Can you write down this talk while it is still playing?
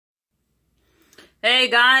Hey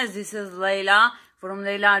guys, this is Layla from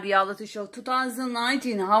Layla Reality Show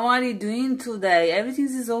 2019. How are you doing today? Everything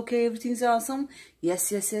is okay, everything is awesome.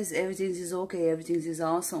 Yes, everything is okay, everything is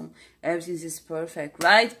awesome, everything is perfect,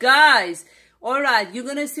 right guys? Alright, you're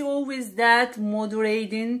gonna see always that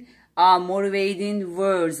motivating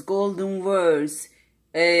words, golden words.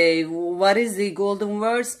 What is the golden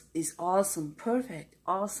words? Is awesome, perfect,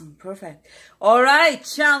 awesome, perfect. All right,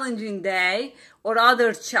 challenging day or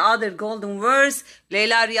other golden words.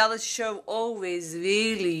 Layla Reality Show always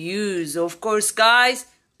really use. Of course, guys,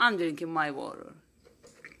 I'm drinking my water.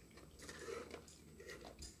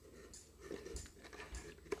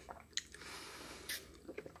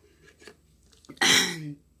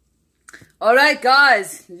 All right,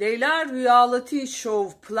 guys. Layla Reality Show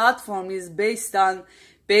platform is based on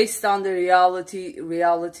the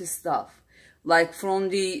reality stuff, like from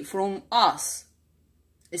us,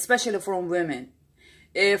 especially from women,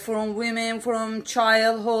 from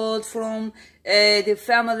childhood, from the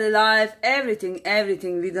family life, everything.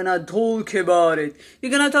 We're gonna talk about it. We're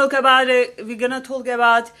gonna talk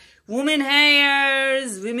about women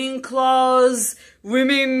hairs, women clothes,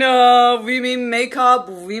 women makeup,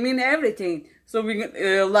 women everything. So we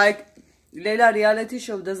like Layla Reality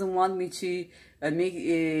Show doesn't want me to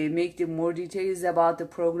make the more details about the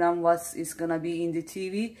program, what is gonna be in the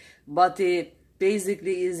TV, but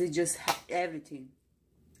basically is it just everything.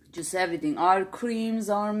 Just everything, our creams,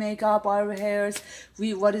 our makeup, our hairs,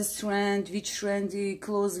 what is trend, which trendy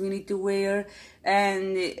clothes we need to wear,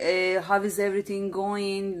 and how is everything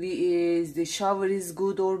going, is the shower is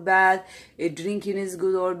good or bad, drinking is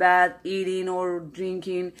good or bad, eating or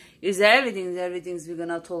drinking, is everything's we're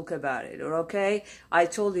gonna talk about it, okay? I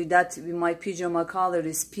told you that my pajama color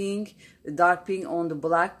is pink, dark pink on the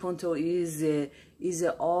black punto is an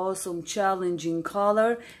awesome challenging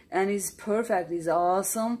color, and is perfect, is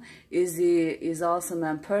awesome, is awesome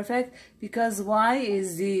and perfect. Because why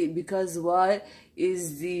is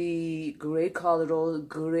the gray color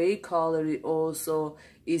also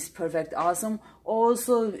is perfect, awesome.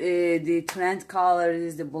 Also the trend color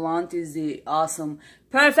is the blonde, is the awesome,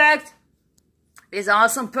 perfect, is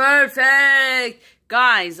awesome, perfect.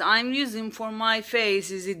 Guys, I'm using for my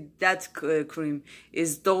face that cream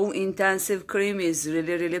is Dove Intensive cream, is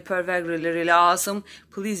really perfect, really awesome.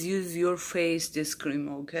 Please use your face this cream,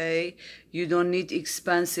 okay? You don't need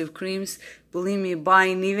expensive creams. Believe me,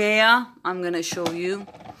 buy Nivea. I'm gonna show you.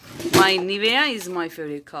 My Nivea is my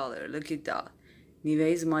favorite color. Look at that.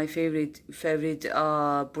 Nivea is my favorite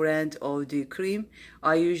brand of the cream.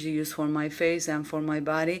 I usually use for my face and for my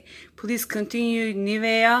body. Please continue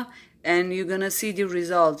Nivea, and you're gonna see the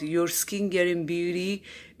result. Your skin getting beauty,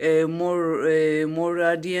 more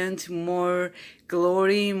radiant, more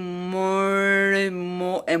glory, more.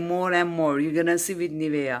 You're gonna see with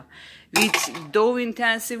Nivea. With Dove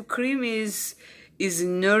Intensive cream is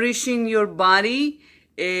nourishing your body.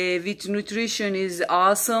 With nutrition is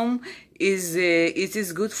awesome. It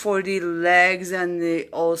is good for the legs and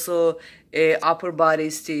also upper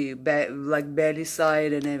bodies too, like belly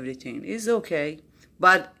side and everything. It's okay,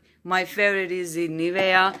 but my favorite is the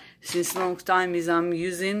Nivea. Since long time is I'm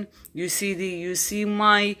using. You see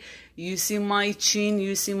my chin,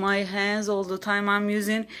 you see my hands all the time I'm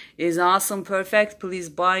using. Is awesome, perfect. Please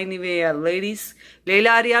buy Nivea, ladies.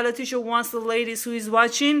 Layla Reality Show wants the ladies who is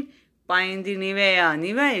watching buying the Nivea.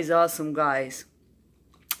 Nivea is awesome, guys.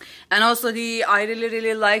 And also I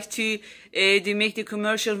really like to make the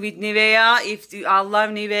commercial with Nivea. I love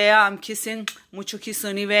Nivea, I'm kissing, mucho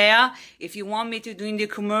kisso Nivea. If you want me to do the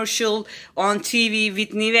commercial on TV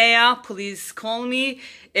with Nivea, please call me,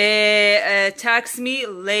 text me,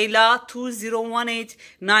 Layla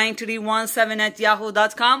 2018-9317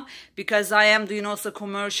 @yahoo.com, because I am doing also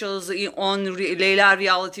commercials on Layla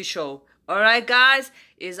Reality Show. Alright guys,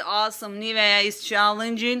 is awesome. Nivea is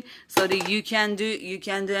challenging, so that you can do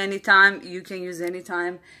anytime, you can use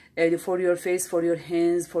anytime, for your face, for your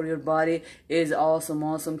hands, for your body. Is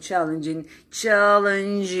awesome, challenging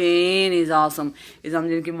is awesome. I'm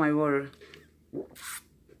drinking my water.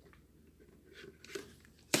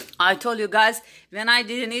 I told you guys, when I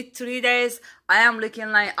didn't eat 3 days, I am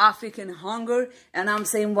looking like African hunger, and I'm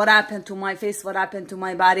saying what happened to my face, what happened to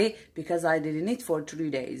my body, because I didn't eat for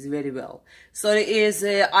 3 days very well. So it is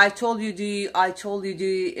I told you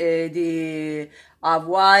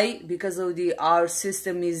why, because of our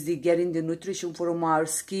system is getting the nutrition from our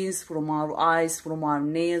skins, from our eyes, from our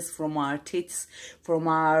nails, from our teeth, from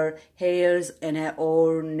our hairs and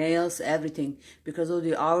our nails, everything, because of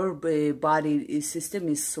our body system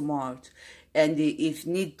is smart. And if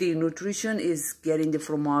need the nutrition is getting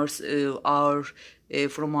from our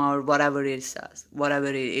from our whatever it says, whatever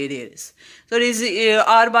it is. So this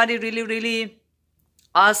our body really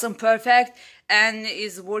awesome, perfect, and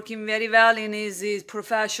is working very well and is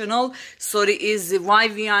professional. So it is why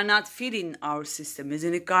we are not feeding our system,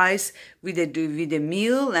 isn't it, guys? With a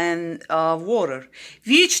meal and water.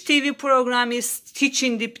 Which TV program is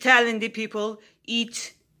telling the people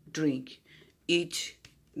eat, drink,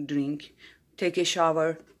 take a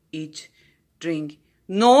shower, eat, drink.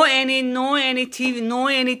 No any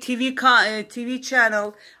TV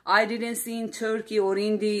channel I didn't see in Turkey or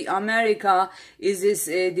in the America is this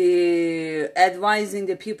the advising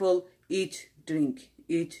the people eat, drink.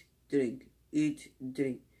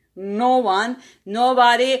 No one,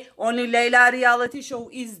 nobody. Only Layla reality show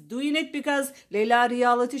is doing it, because Layla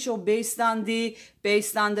reality show based on the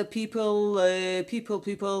people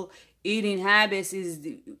eating habits,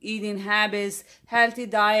 healthy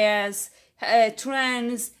diets,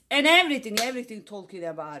 trends, and everything talking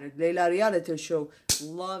about it. Layla reality show,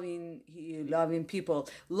 loving people,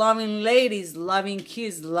 loving ladies, loving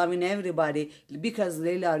kids, loving everybody, because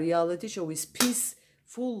Layla reality show is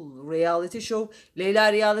peaceful reality show.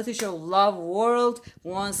 Layla reality show love world,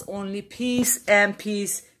 wants only peace and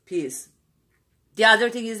peace. The other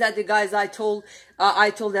thing is that the guys I told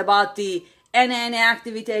about the any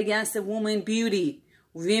activity against the woman beauty,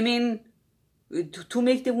 women, to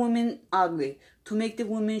make the woman ugly, to make the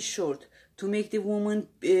woman short, to make the woman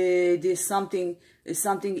something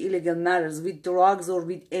illegal matters with drugs or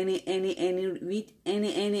with any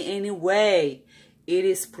way. It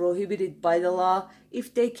is prohibited by the law.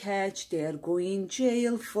 If they catch, they are going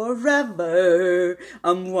jail forever.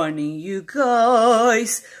 I'm warning you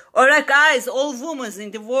guys. Alright guys, all women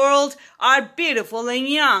in the world are beautiful and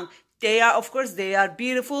young. They are, of course, they are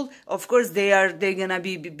beautiful. Of course, they're gonna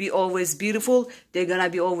be always beautiful. They're gonna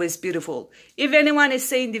be always beautiful. If anyone is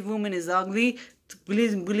saying the woman is ugly,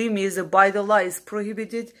 believe me, is by the law is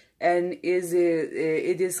prohibited, and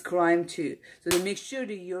it is crime too. So make sure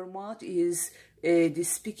that your mouth is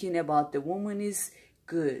speaking about the woman is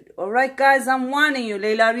good. Alright guys, I'm warning you.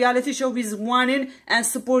 Layla reality show is warning and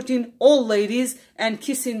supporting all ladies and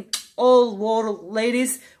kissing all world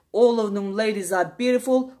ladies. All of them ladies are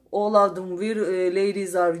beautiful. All of them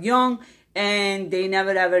ladies are young, and they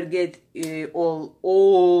never ever get all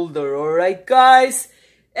older. Alright guys.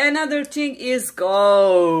 Another thing is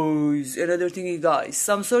guys,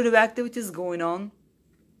 some sort of activities going on.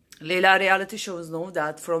 Layla reality shows know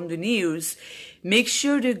that from the news. Make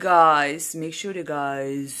sure the guys,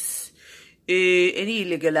 any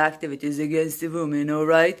illegal activities against the women,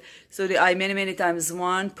 alright? So I many times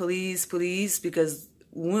want, please, because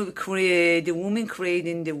the women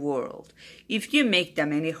creating the world. If you make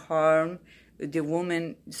them any harm, the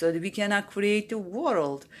woman, so that we cannot create the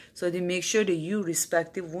world. So they make sure that you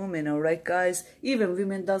respect the woman, alright guys? Even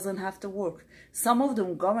women doesn't have to work. Some of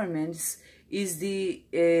them governments is the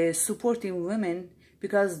supporting women,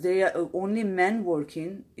 because they are only men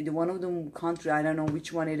working. In one of them country, I don't know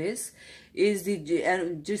which one it is the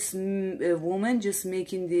just a woman just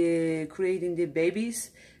making creating the babies,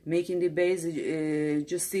 making the babies,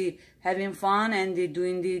 just having fun, and they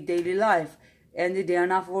doing the daily life, and they are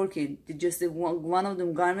not working. They just one of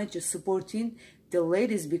them garment just supporting the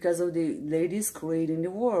ladies, because of the ladies creating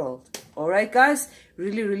the world. Alright guys,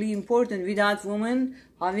 really important. Without women,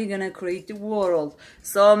 how are we gonna create the world?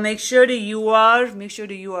 So make sure that you are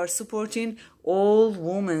supporting all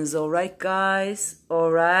women. Alright guys,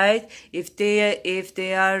 alright. If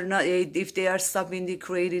they are stopping the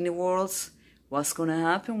creating the worlds, what's gonna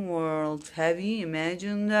happen, world? Have you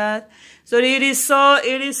imagined that? So it is so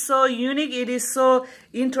unique, it is so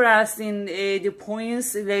interesting. The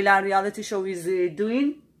points Layla reality show is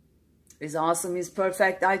doing is awesome, is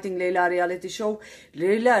perfect. I think Layla reality show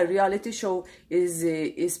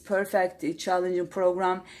is perfect. A challenging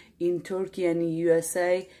program in Turkey and in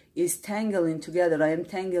USA is tangling together. I am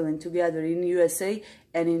tangling together in USA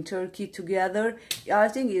and in Turkey together. I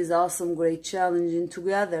think is awesome, great, challenging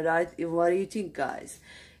together, right? What do you think, guys?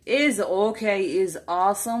 Is okay, is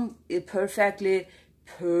awesome, it perfectly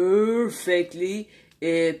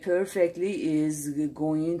is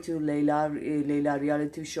going to Layla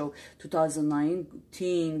reality show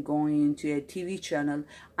 2019, going to a TV channel.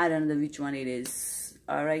 I don't know which one it is.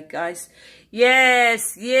 Alright guys,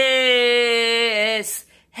 yes,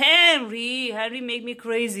 Henry make me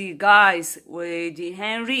crazy, guys. With the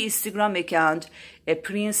Henry Instagram account,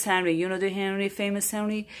 Prince Henry, you know the Henry, famous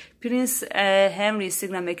Henry, Prince Henry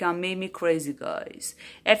Instagram account made me crazy, guys.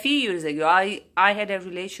 A few years ago, I had a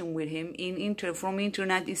relation with him from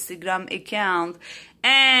internet Instagram account,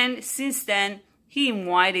 and since then He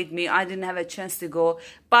invited me. I didn't have a chance to go,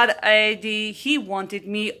 but he wanted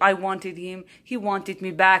me. I wanted him. He wanted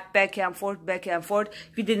me back and forth, back and forth.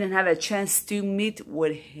 We didn't have a chance to meet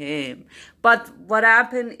with him. But what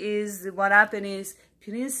happened is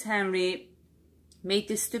Prince Henry made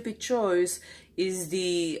the stupid choice.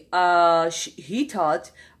 He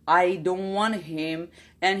thought I don't want him,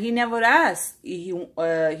 and he never asked. He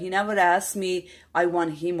never asked me I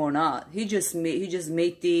want him or not. He just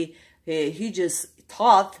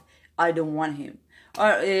thought I don't want him,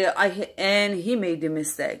 and he made the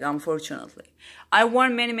mistake. Unfortunately, I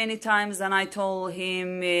warned many times, and I told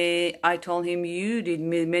him you did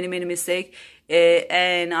many mistakes,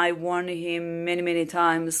 and I warned him many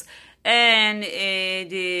times. And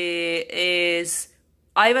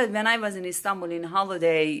when I was in Istanbul in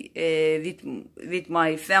holiday with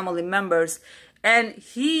my family members, and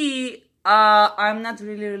I'm not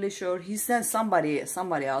really sure. He sent somebody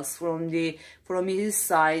else from his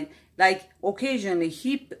side. Like occasionally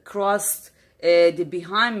he crossed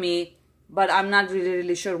behind me, but I'm not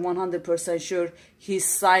really sure, 100% sure his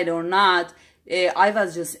side or not. I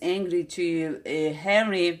was just angry to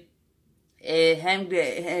Henry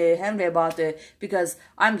about it, because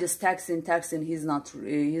I'm just texting. He's not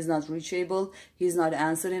reachable. He's not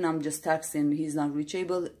answering. I'm just texting. He's not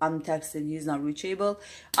reachable. I'm texting. He's not reachable.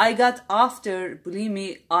 I got after. Believe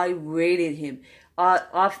me, I rated him. I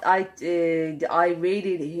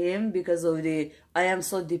rated him because of I am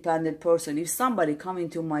so dependent person. If somebody coming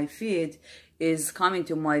to my feed,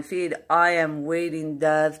 I am waiting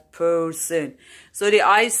that person. So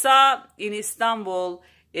I saw in Istanbul,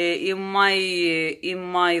 in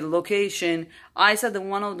my location, I saw that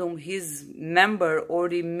one of them, his member, or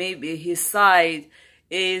maybe his side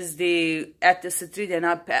is at the street, and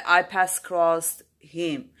I passed across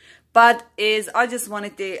him. But I just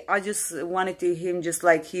wanted him, just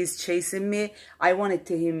like he's chasing me. I wanted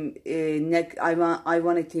him I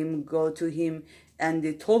wanted him go to him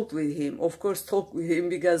and talk with him. Of course, talk with him,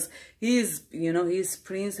 because he's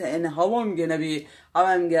Prince, and how I'm gonna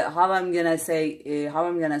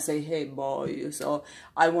say, hey boy. So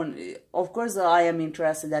of course I am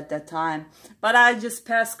interested at that time, but I just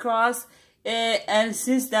passed across, and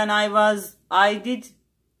since then I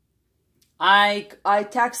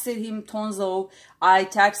texted him, Tonzo. I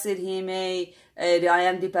texted him, I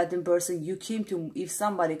am dependent person. You came to, if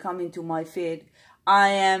somebody come into my feed, I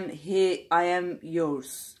am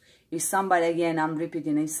yours. If somebody, again, I'm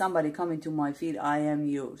repeating, if somebody come into my feed, I am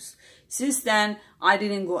yours. Since then, I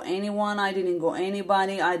didn't go anyone, I didn't go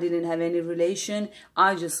anybody, I didn't have any relation.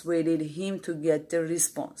 I just waited him to get the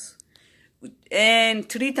response. And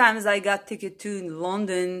 3 times I got ticket to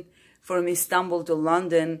London, from Istanbul to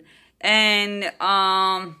London. And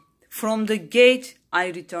from the gate, I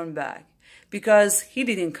returned back, because he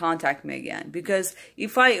didn't contact me again. Because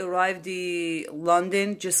if I arrived in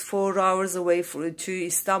London, just 4 hours away to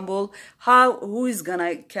Istanbul, who is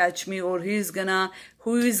gonna catch me, or who is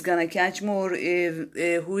gonna catch me, or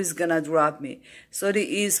who is gonna drop me? So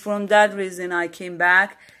from that reason I came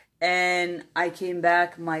back, and I came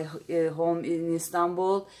back my home in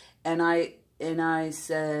Istanbul, and I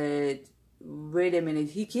said, wait a minute.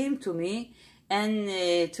 He came to me, and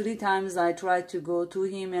 3 times I tried to go to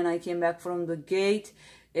him, and I came back from the gate,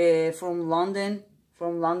 from London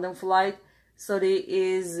flight. So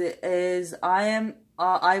I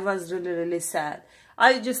was really sad.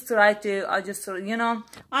 I just wanted to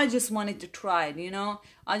try it,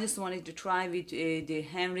 I just wanted to try with the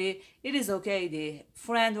Henry. It is okay, the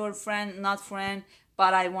friend or not friend,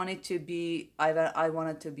 but I wanted to be,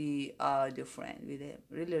 the friend with him.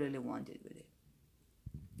 Really wanted with him.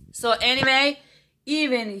 So anyway,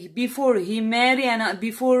 even before he married, and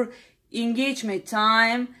before engagement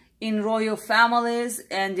time in royal families,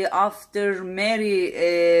 and after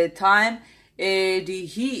marriage time,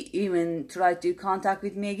 he even tried to contact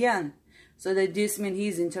with me again. So that this means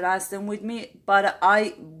he's interested with me. But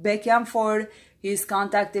I back and forth. He's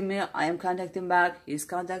contacting me, I am contacting back. He's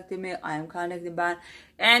contacting me, I am contacting back.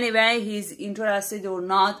 Anyway, he's interested or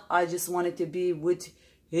not, I just wanted to be with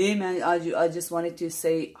him, and I just wanted to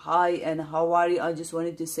say hi and how are you. I just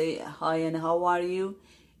wanted to say hi and how are you,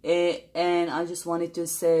 and I just wanted to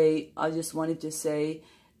say,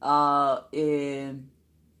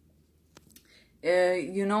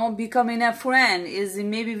 becoming a friend is,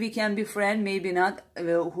 maybe we can be friend, maybe not.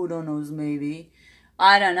 Well, who don't knows? Maybe,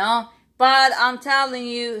 I don't know. But I'm telling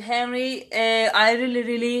you, Henry, I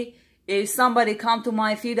really, if somebody come to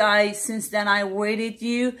my feed, since then I waited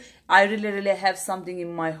you. I really have something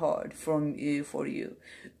in my heart for you.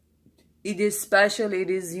 It is special,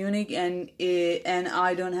 it is unique, and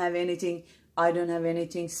I don't have anything I don't have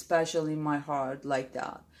anything special in my heart like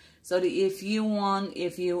that. So if you want,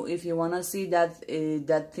 if you wanna see that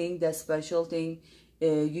that thing, that special thing,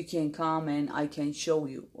 you can come and I can show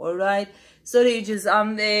you. All right. So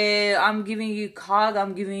I'm giving you hug.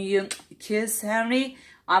 I'm giving you kiss, Henry.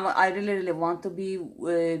 I really want to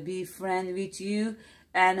be friend with you,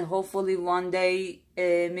 and hopefully one day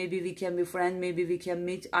maybe we can be friends. Maybe we can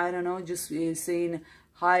meet. I don't know. Just saying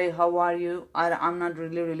hi. How are you? I'm not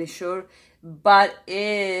really sure, but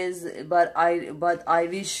I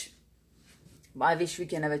wish we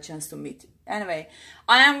can have a chance to meet. Anyway,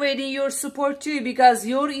 I am waiting your support too, because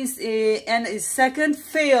your and second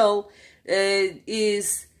fail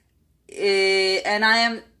is and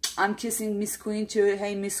I'm kissing Miss Queen too.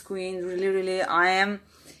 Hey Miss Queen, really I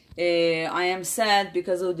am sad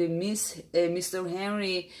because of the Mr.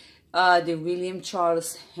 Henry, the William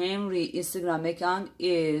Charles Henry Instagram account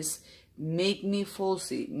is made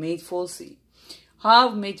falsy. How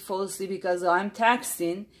made falsy? Because I'm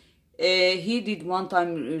texting. He did one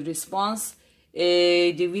time response.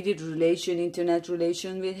 We did internet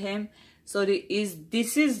relation with him. So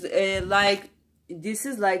this is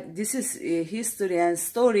history and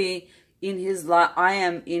story in his life. I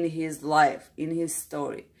am in his life, in his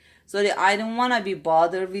story. So I don't want to be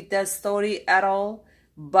bothered with that story at all.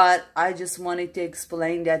 But I just wanted to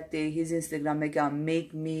explain that his Instagram account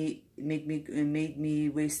made me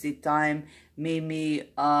wasted time, made me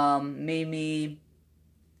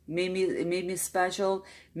special,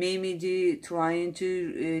 made me trying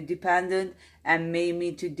to dependent, and made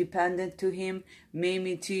me to dependent to him, made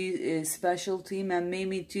me to special to him, and made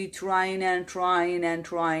me to trying,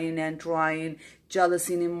 jealous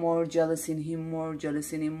in him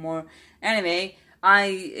more. Anyway,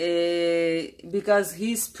 because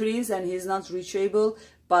he's prince and he's not reachable,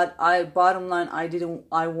 but bottom line,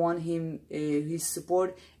 I want him his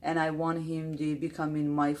support, and I want him to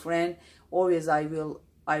becoming my friend. Always I will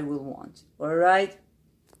want. All right.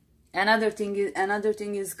 Another thing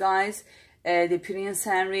is guys, the Prince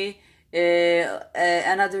Henry.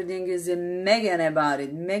 Another thing is Meghan about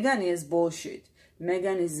it. Meghan is bullshit.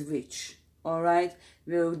 Meghan is rich. All right.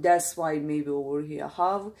 Well, that's why maybe over here.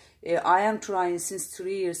 How I am trying since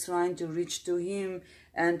 3 years, trying to reach to him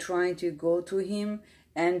and trying to go to him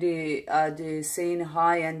and saying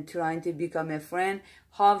hi and trying to become a friend.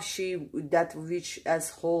 How that rich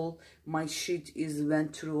asshole, my shit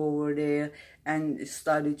went through over there and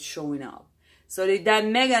started showing up. So that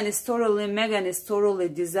Meghan is totally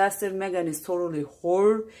disaster. Meghan is totally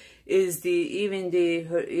whore.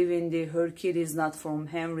 Her kid is not from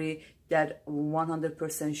Henry. That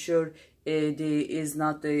 100% sure.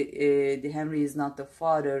 The Henry is not the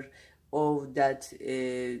father of that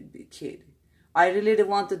kid. I really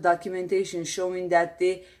want the documentation showing that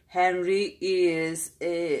the Henry is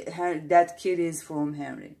that kid is from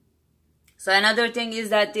Henry. So another thing is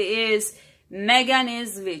that Meghan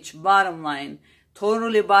is rich. Bottom line,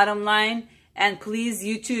 totally bottom line. And please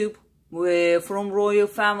YouTube from Royal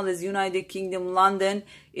Families, United Kingdom, London,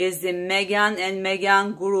 is the Meghan and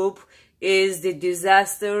Meghan group is the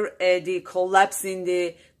disaster, the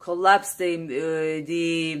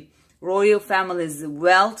Royal Family's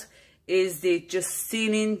wealth is just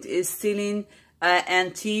stealing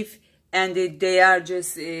and thief, and they are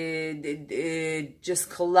just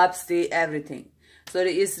collapse everything. So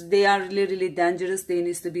they are really dangerous. They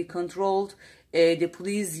need to be controlled. The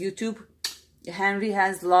police YouTube. Henry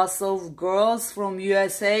has lots of girls from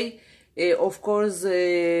USA, of course,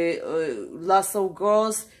 lots of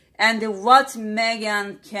girls. And what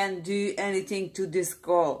Meghan can do anything to this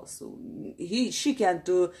girl? So she can't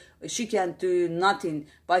do nothing.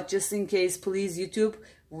 But just in case, please YouTube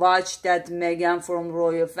watch that Meghan from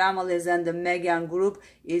Royal Families and the Meghan group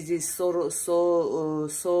is so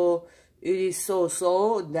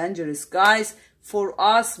dangerous, guys. For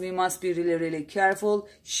us, we must be really careful.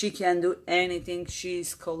 She can do anything.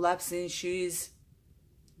 She's collapsing. She's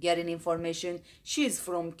getting information. She's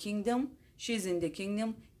from kingdom. She's in the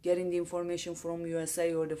kingdom, getting the information from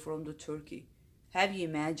USA or from the Turkey. Have you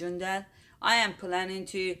imagined that? I am planning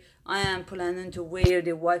to wear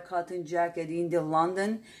the white cotton jacket in the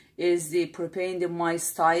London. Is preparing my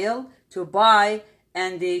style to buy,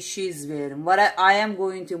 and she's wearing. What I am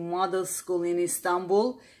going to model school in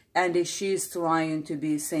Istanbul, and she's trying to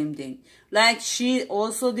be same thing. Like she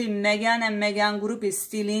also the Meghan and Meghan group is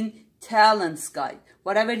stealing talents, guys.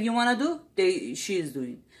 Whatever you wanna do, she's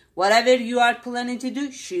doing. Whatever you are planning to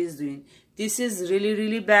do, she's doing. This is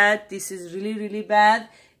really bad. This is really bad.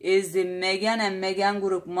 is the Megan and Megan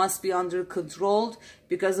group must be under controlled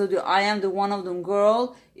because of the I am the one of them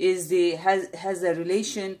girl is the has a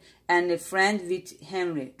relation and a friend with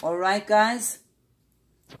Henry. All right, guys,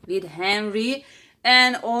 with Henry.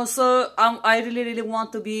 And also I really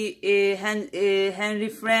want to be a Henry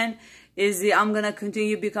friend. I'm gonna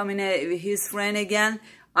continue becoming his friend again.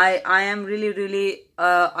 I am really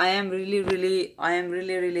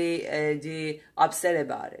upset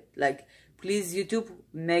about it. Like, please YouTube,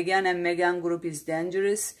 Megan and Megan group is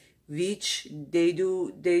dangerous, which they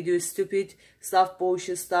do stupid stuff,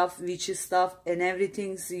 bullshit stuff, witch stuff, and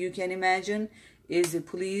everything so you can imagine.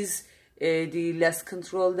 Please let's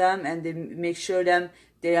control them and make sure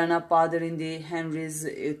they are not bothering the Henry's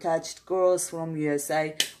attached girls from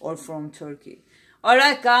USA or from Turkey. All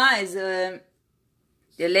right, guys.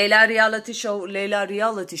 The Layla reality show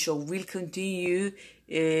will continue,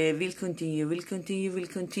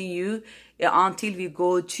 until we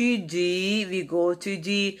go to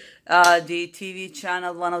the TV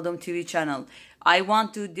channel, one of them TV channel. I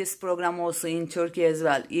want to do this program also in Turkey as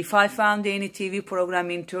well. If I found any TV program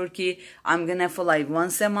in Turkey, I'm gonna fly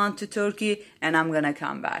once a month to Turkey and I'm gonna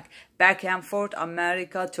come back. Back and forth,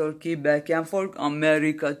 America, Turkey, back and forth,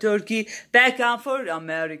 America, Turkey, back and forth,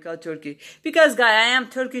 America, Turkey. Because, guys, I am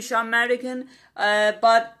Turkish American,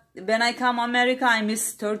 but when I come America, I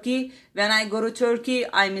miss Turkey. When I go to Turkey,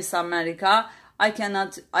 I miss America. I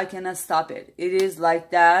cannot stop it. It is like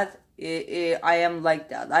that. I am like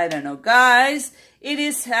that. I don't know, guys.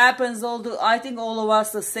 Happens I think all of us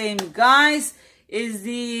the same, guys.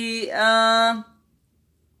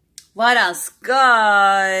 What else,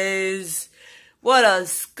 guys?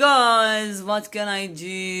 What can I do?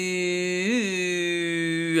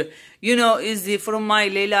 From my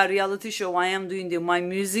Layla reality show, I am doing my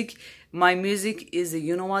music. My music is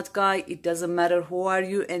you know what, guy? It doesn't matter who are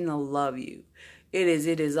you, and I love you. It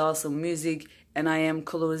is awesome music, and I am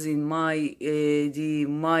closing my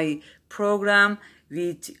program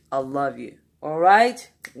with I love you. All right,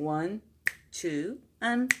 1, 2,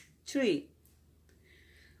 and 3.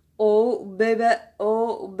 Oh baby,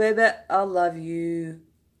 I love you.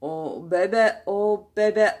 Oh baby,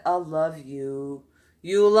 I love you.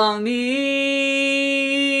 You love me,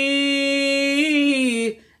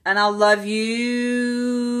 and I love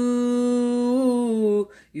you.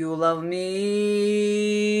 You love me,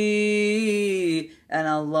 and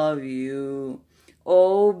I love you.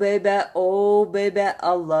 Oh baby,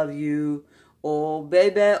 I love you. Oh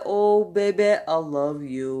baby, I love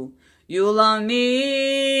you. You love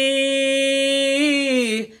me,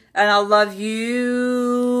 and I love you.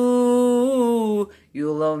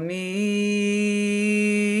 You love me,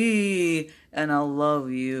 and I love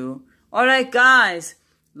you. All right, guys.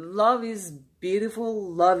 Love is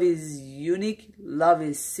beautiful. Love is unique. Love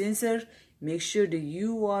is sincere. Make sure that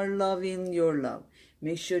you are loving your love.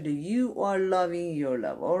 Make sure that you are loving your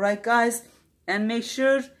love. All right, guys. And make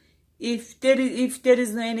sure if there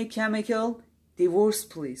is no any chemical, divorce,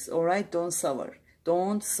 please. All right, don't suffer.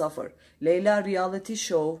 Layla reality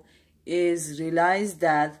show is realize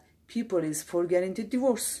that people is forgetting to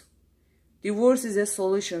divorce. Divorce is a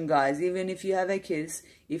solution, guys. Even if you have a kids,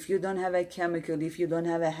 if you don't have a chemical, if you don't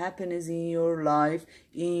have a happiness in your life,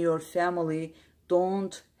 in your family,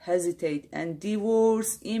 don't hesitate and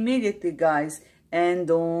divorce immediately, guys, and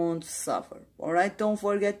don't suffer. All right, don't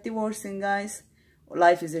forget divorcing, guys.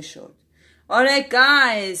 Life is a short. All right,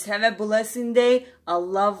 guys, have a blessing day. I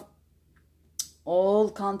love all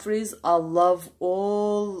countries. I love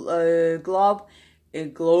all globe,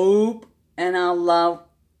 and I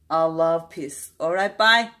love peace. All right,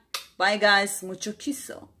 bye, guys. Mucho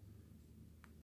quiso.